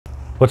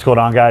What's going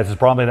on, guys? It's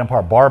Bromley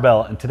Empire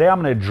Barbell, and today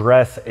I'm going to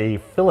address a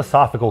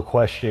philosophical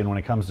question when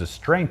it comes to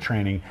strength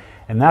training,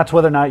 and that's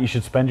whether or not you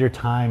should spend your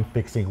time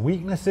fixing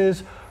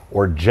weaknesses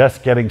or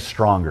just getting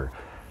stronger.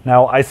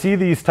 Now, I see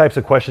these types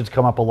of questions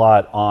come up a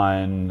lot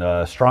on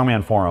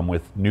strongman forum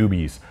with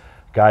newbies,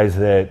 guys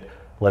that,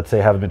 let's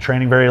say, haven't been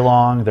training very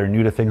long, they're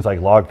new to things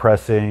like log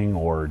pressing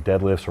or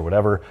deadlifts or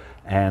whatever,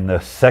 and the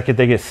second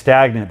they get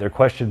stagnant, their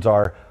questions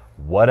are,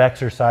 what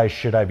exercise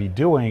should I be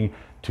doing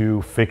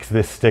to fix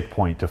this stick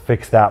point, to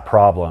fix that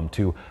problem,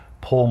 to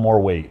pull more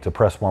weight, to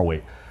press more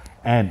weight?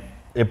 And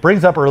it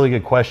brings up a really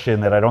good question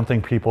that I don't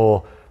think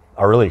people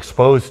are really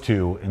exposed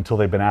to until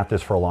they've been at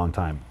this for a long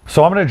time.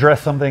 So I'm going to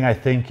address something I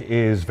think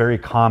is very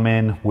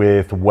common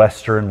with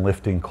Western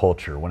lifting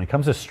culture. When it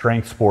comes to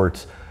strength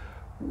sports,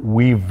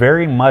 we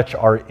very much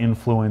are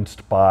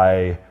influenced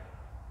by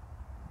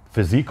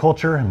physique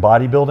culture and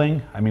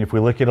bodybuilding. I mean, if we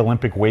look at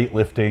Olympic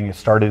weightlifting, it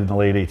started in the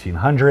late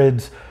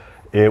 1800s.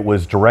 It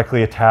was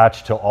directly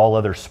attached to all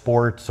other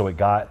sports, so it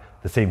got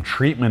the same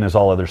treatment as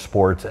all other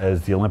sports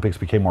as the Olympics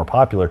became more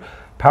popular.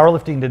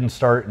 Powerlifting didn't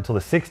start until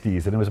the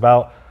 60s, and it was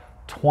about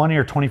 20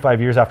 or 25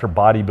 years after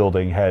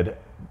bodybuilding had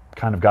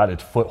kind of got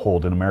its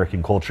foothold in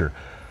American culture.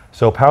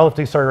 So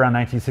powerlifting started around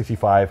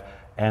 1965,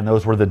 and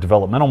those were the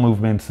developmental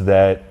movements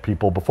that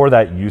people before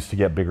that used to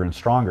get bigger and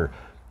stronger.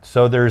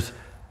 So there's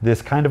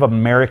this kind of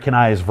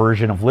Americanized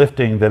version of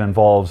lifting that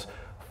involves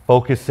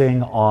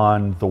focusing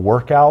on the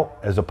workout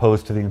as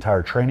opposed to the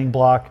entire training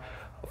block,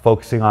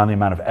 focusing on the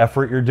amount of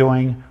effort you're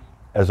doing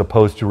as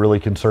opposed to really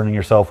concerning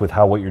yourself with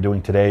how what you're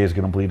doing today is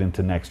going to bleed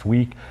into next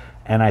week.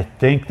 And I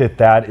think that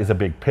that is a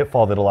big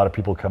pitfall that a lot of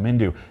people come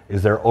into,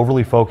 is they're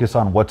overly focused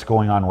on what's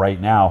going on right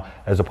now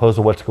as opposed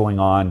to what's going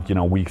on,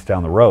 weeks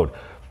down the road.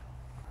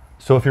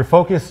 So if you're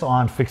focused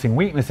on fixing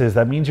weaknesses,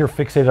 that means you're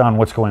fixated on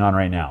what's going on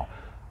right now.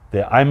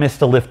 That I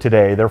missed a lift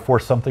today, therefore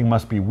something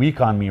must be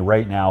weak on me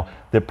right now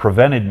that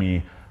prevented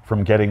me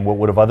from getting what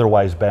would have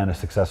otherwise been a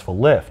successful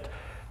lift.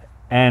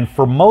 And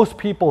for most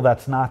people,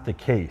 that's not the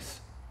case.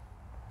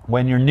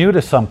 When you're new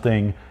to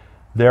something,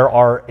 there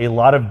are a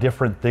lot of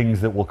different things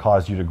that will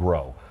cause you to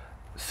grow.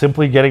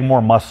 Simply getting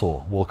more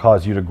muscle will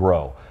cause you to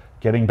grow.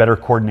 Getting better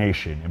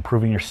coordination,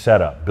 improving your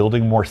setup,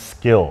 building more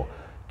skill,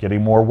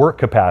 getting more work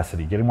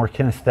capacity, getting more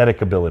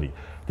kinesthetic ability.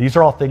 These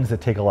are all things that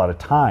take a lot of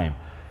time.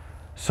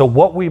 So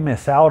what we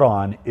miss out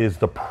on is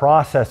the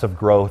process of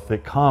growth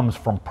that comes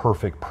from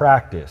perfect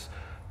practice.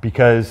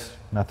 Because,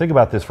 now think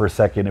about this for a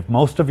second, if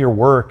most of your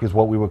work is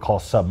what we would call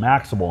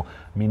submaximal,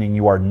 meaning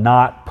you are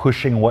not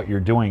pushing what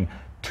you're doing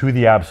to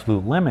the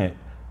absolute limit,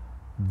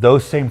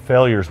 those same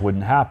failures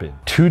wouldn't happen.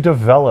 To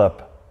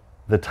develop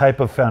the type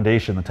of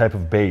foundation, the type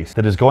of base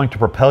that is going to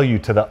propel you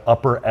to the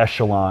upper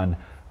echelon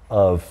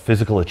of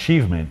physical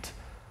achievement,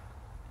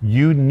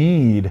 you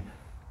need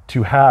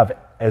to have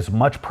as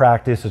much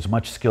practice, as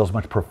much skill, as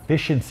much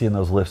proficiency in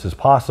those lifts as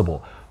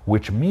possible,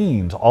 which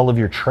means all of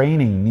your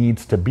training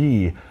needs to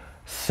be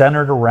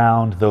centered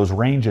around those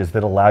ranges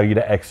that allow you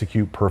to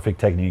execute perfect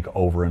technique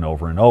over and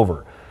over and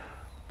over.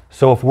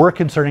 So if we're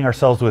concerning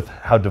ourselves with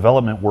how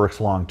development works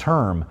long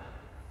term,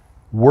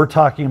 we're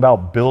talking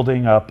about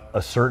building up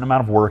a certain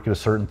amount of work at a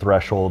certain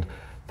threshold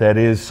that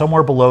is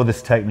somewhere below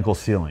this technical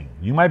ceiling.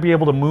 You might be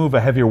able to move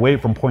a heavier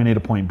weight from point A to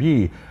point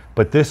B,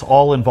 but this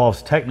all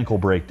involves technical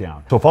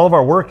breakdown. So if all of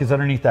our work is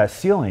underneath that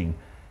ceiling,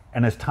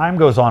 and as time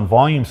goes on,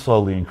 volume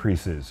slowly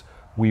increases,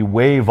 we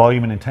weigh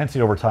volume and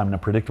intensity over time in a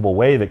predictable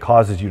way that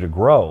causes you to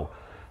grow,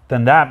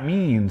 then that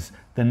means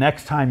the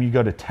next time you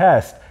go to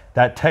test,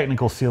 that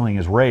technical ceiling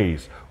is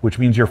raised, which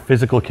means your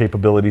physical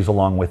capabilities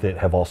along with it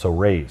have also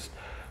raised.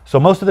 So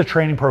most of the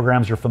training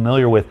programs you're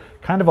familiar with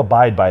kind of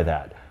abide by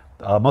that.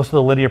 Most of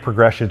the linear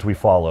progressions we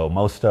follow,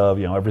 most of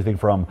everything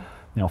from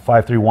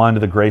 5-3-1 to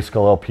the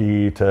Grayskull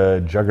LP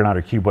to Juggernaut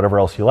or Cube, whatever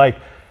else you like,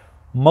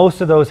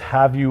 most of those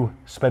have you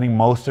spending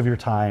most of your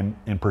time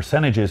in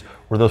percentages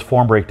where those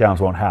form breakdowns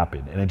won't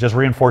happen. And it just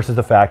reinforces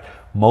the fact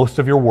most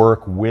of your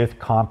work with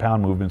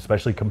compound movements,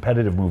 especially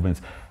competitive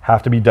movements,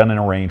 have to be done in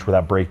a range where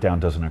that breakdown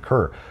doesn't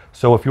occur.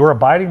 So if you're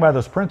abiding by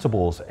those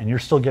principles and you're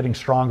still getting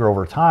stronger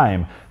over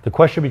time, the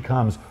question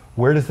becomes,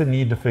 where does the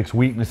need to fix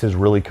weaknesses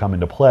really come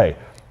into play?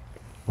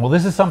 Well,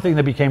 this is something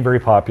that became very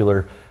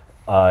popular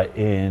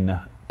in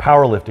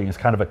powerlifting as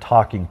kind of a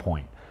talking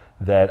point,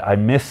 that I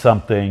missed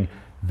something,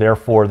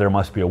 therefore there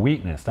must be a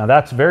weakness. Now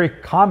that's very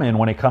common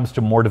when it comes to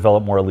more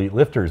developed, more elite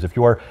lifters. If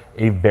you are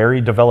a very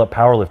developed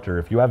power lifter,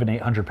 if you have an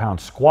 800-pound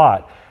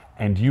squat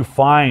and you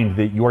find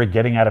that you are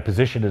getting out of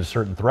position at a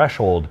certain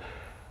threshold,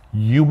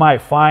 you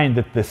might find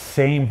that the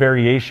same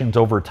variations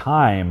over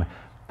time,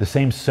 the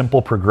same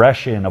simple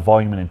progression of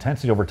volume and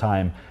intensity over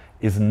time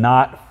is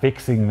not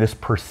fixing this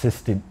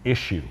persistent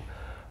issue.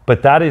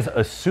 But that is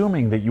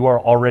assuming that you are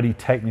already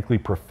technically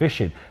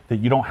proficient, that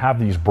you don't have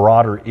these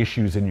broader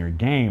issues in your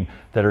game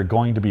that are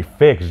going to be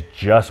fixed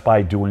just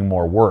by doing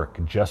more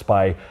work, just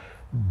by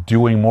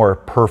doing more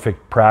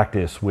perfect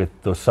practice with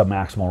those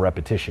submaximal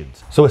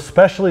repetitions. So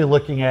especially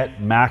looking at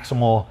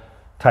maximal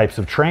types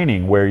of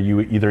training where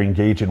you either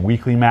engage in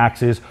weekly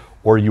maxes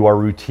or you are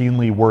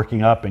routinely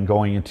working up and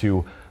going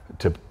into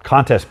to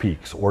contest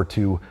peaks or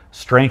to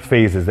strength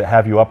phases that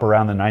have you up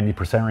around the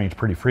 90% range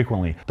pretty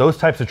frequently. Those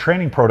types of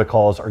training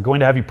protocols are going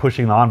to have you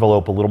pushing the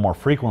envelope a little more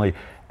frequently,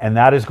 and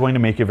that is going to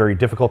make it very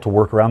difficult to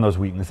work around those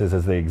weaknesses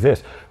as they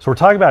exist. So we're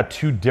talking about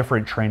two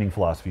different training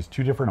philosophies,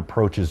 two different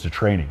approaches to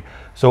training.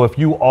 So if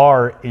you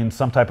are in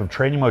some type of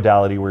training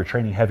modality where you're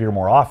training heavier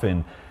more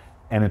often,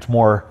 and it's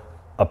more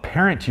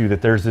apparent to you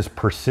that there's this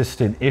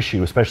persistent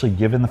issue, especially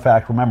given the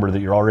fact, remember,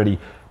 that you're already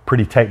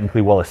pretty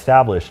technically well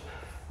established,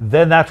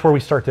 then that's where we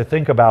start to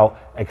think about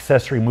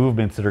accessory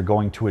movements that are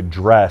going to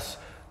address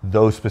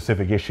those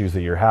specific issues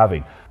that you're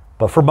having.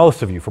 But for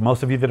most of you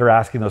that are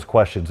asking those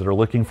questions, that are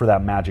looking for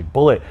that magic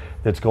bullet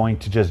that's going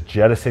to just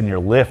jettison your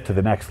lift to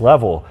the next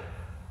level,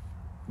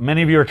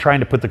 many of you are trying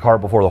to put the cart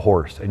before the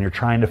horse, and you're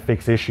trying to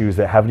fix issues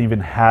that haven't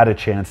even had a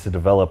chance to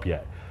develop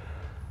yet.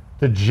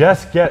 The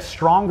just get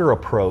stronger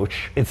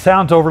approach, it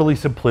sounds overly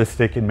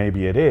simplistic, and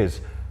maybe it is,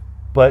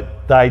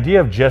 but the idea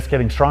of just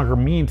getting stronger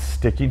means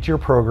sticking to your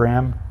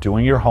program,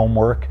 doing your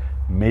homework,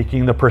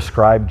 making the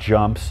prescribed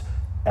jumps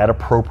at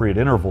appropriate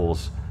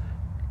intervals,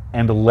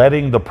 and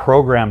letting the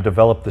program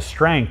develop the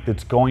strength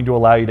that's going to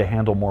allow you to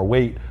handle more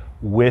weight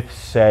with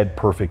said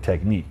perfect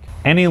technique.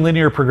 Any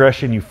linear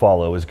progression you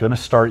follow is going to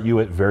start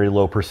you at very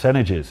low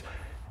percentages.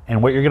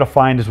 And what you're going to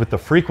find is with the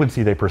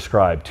frequency they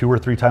prescribe, 2 or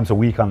 3 times a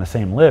week on the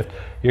same lift,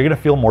 you're going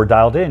to feel more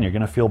dialed in, you're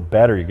going to feel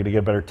better, you're going to get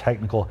a better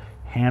technical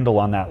handle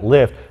on that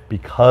lift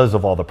because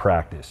of all the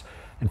practice.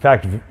 In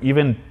fact,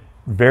 even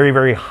very,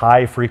 very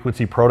high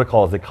frequency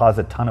protocols that cause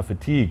a ton of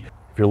fatigue.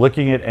 If you're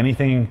looking at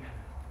anything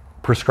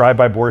prescribed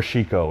by Boris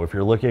Shiko, if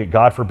you're looking at,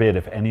 God forbid,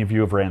 if any of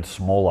you have ran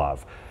Smolov,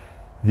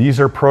 these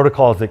are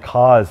protocols that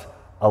cause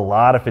a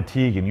lot of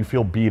fatigue and you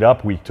feel beat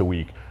up week to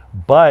week.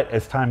 But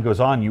as time goes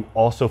on, you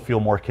also feel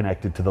more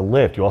connected to the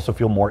lift. You also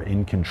feel more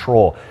in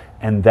control.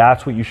 And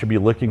that's what you should be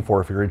looking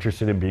for if you're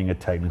interested in being a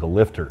technical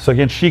lifter. So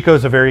again, Shiko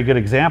is a very good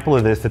example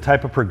of this. The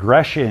type of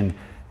progression,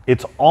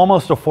 it's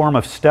almost a form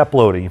of step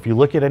loading. If you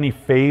look at any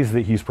phase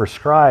that he's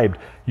prescribed,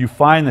 you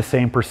find the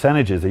same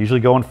percentages. They usually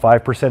go in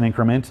 5%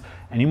 increments,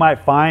 and you might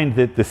find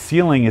that the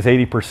ceiling is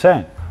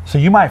 80%. So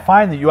you might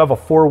find that you have a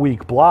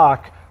 4-week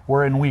block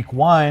where in week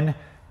 1,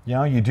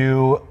 you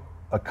do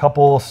a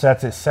couple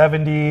sets at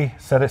 70,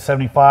 set at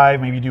 75,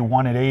 maybe you do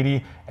 1 at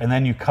 80, and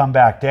then you come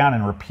back down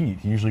and repeat.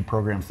 He usually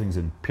programs things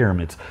in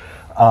pyramids.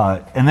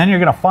 And then you're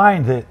gonna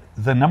find that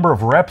the number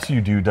of reps you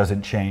do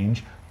doesn't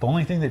change. The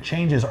only thing that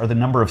changes are the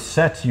number of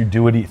sets you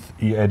do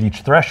at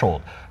each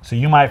threshold. So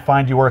you might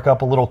find you work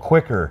up a little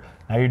quicker.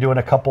 Now you're doing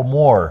a couple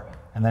more,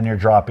 and then you're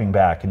dropping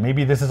back. And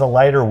maybe this is a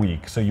lighter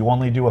week, so you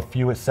only do a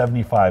few at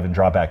 75 and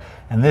drop back.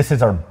 And this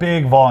is our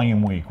big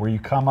volume week where you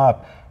come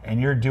up and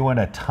you're doing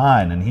a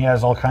ton. And he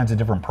has all kinds of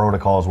different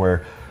protocols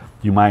where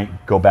you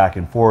might go back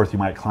and forth, you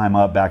might climb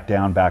up, back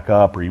down, back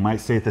up, or you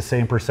might stay at the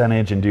same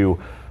percentage and do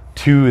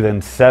 2,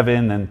 then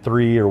 7, then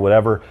 3, or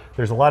whatever.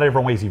 There's a lot of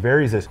different ways he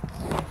varies this.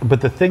 But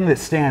the thing that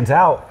stands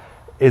out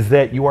is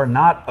that you are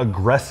not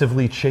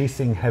aggressively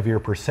chasing heavier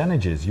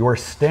percentages. You are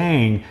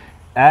staying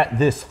at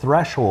this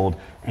threshold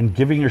and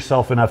giving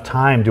yourself enough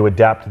time to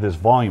adapt to this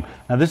volume.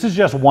 Now, this is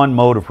just one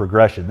mode of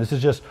progression. This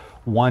is just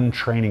one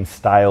training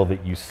style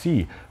that you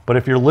see. But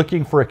if you're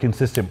looking for a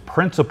consistent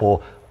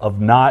principle of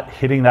not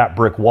hitting that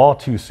brick wall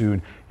too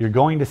soon, you're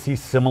going to see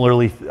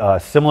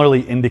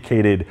similarly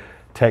indicated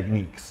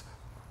techniques.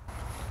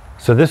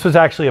 So this was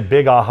actually a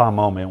big aha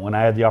moment when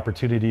I had the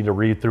opportunity to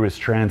read through his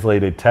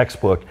translated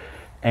textbook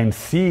and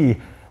see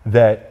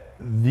that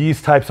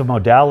these types of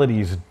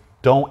modalities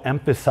don't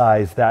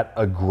emphasize that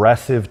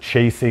aggressive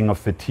chasing of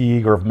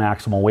fatigue or of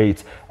maximal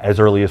weights as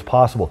early as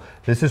possible.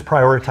 This is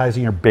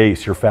prioritizing your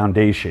base, your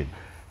foundation.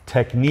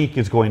 Technique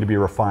is going to be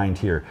refined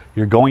here.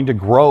 You're going to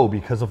grow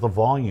because of the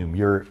volume.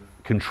 You're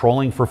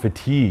controlling for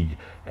fatigue,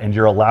 and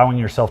you're allowing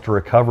yourself to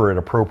recover at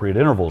appropriate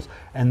intervals.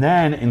 And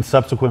then in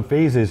subsequent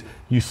phases,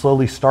 you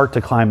slowly start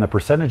to climb the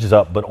percentages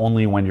up, but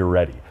only when you're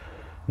ready.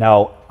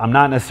 Now, I'm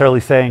not necessarily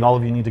saying all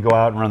of you need to go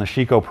out and run the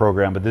Shiko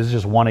program, but this is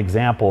just one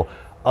example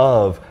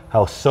of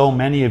how so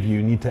many of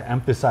you need to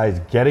emphasize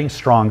getting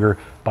stronger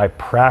by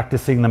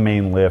practicing the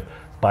main lift,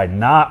 by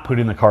not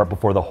putting the cart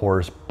before the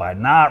horse, by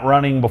not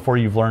running before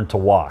you've learned to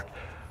walk.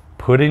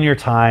 Put in your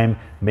time,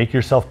 make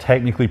yourself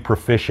technically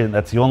proficient.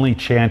 That's the only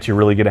chance you're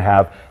really gonna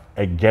have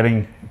at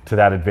getting to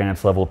that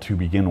advanced level to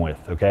begin with,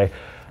 okay?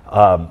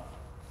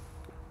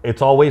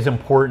 It's always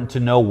important to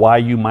know why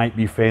you might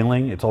be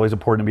failing. It's always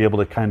important to be able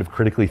to kind of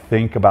critically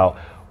think about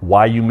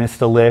why you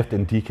missed a lift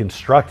and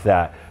deconstruct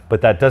that.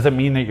 But that doesn't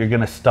mean that you're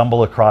gonna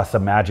stumble across a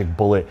magic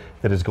bullet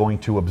that is going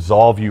to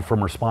absolve you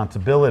from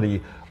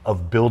responsibility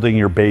of building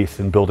your base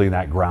and building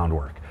that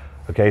groundwork.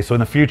 Okay, so in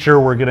the future,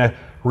 we're gonna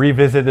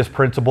revisit this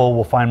principle.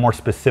 We'll find more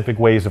specific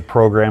ways of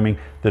programming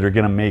that are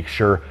gonna make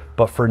sure.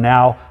 But for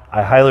now,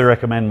 I highly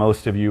recommend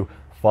most of you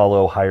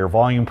follow higher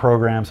volume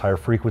programs, higher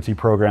frequency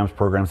programs,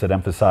 programs that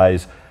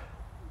emphasize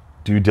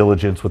due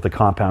diligence with the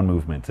compound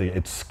movements.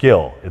 It's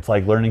skill. It's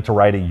like learning to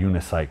ride a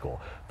unicycle.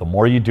 The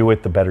more you do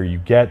it, the better you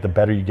get. The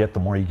better you get, the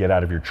more you get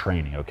out of your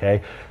training,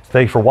 okay? So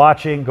thanks for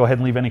watching. Go ahead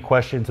and leave any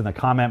questions in the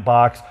comment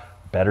box.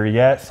 Better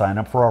yet, sign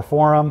up for our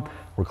forum.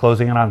 We're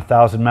closing in on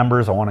 1,000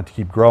 members. I want it to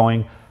keep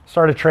growing.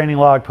 Start a training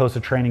log, post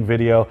a training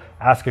video,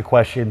 ask a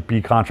question,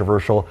 be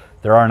controversial.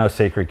 There are no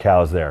sacred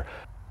cows there.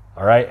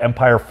 All right,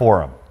 Empire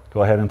Forum.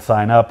 Go ahead and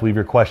sign up, leave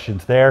your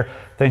questions there.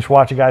 Thanks for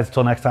watching, guys.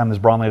 Until next time, this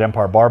is Braun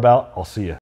Empire Barbell. I'll see you.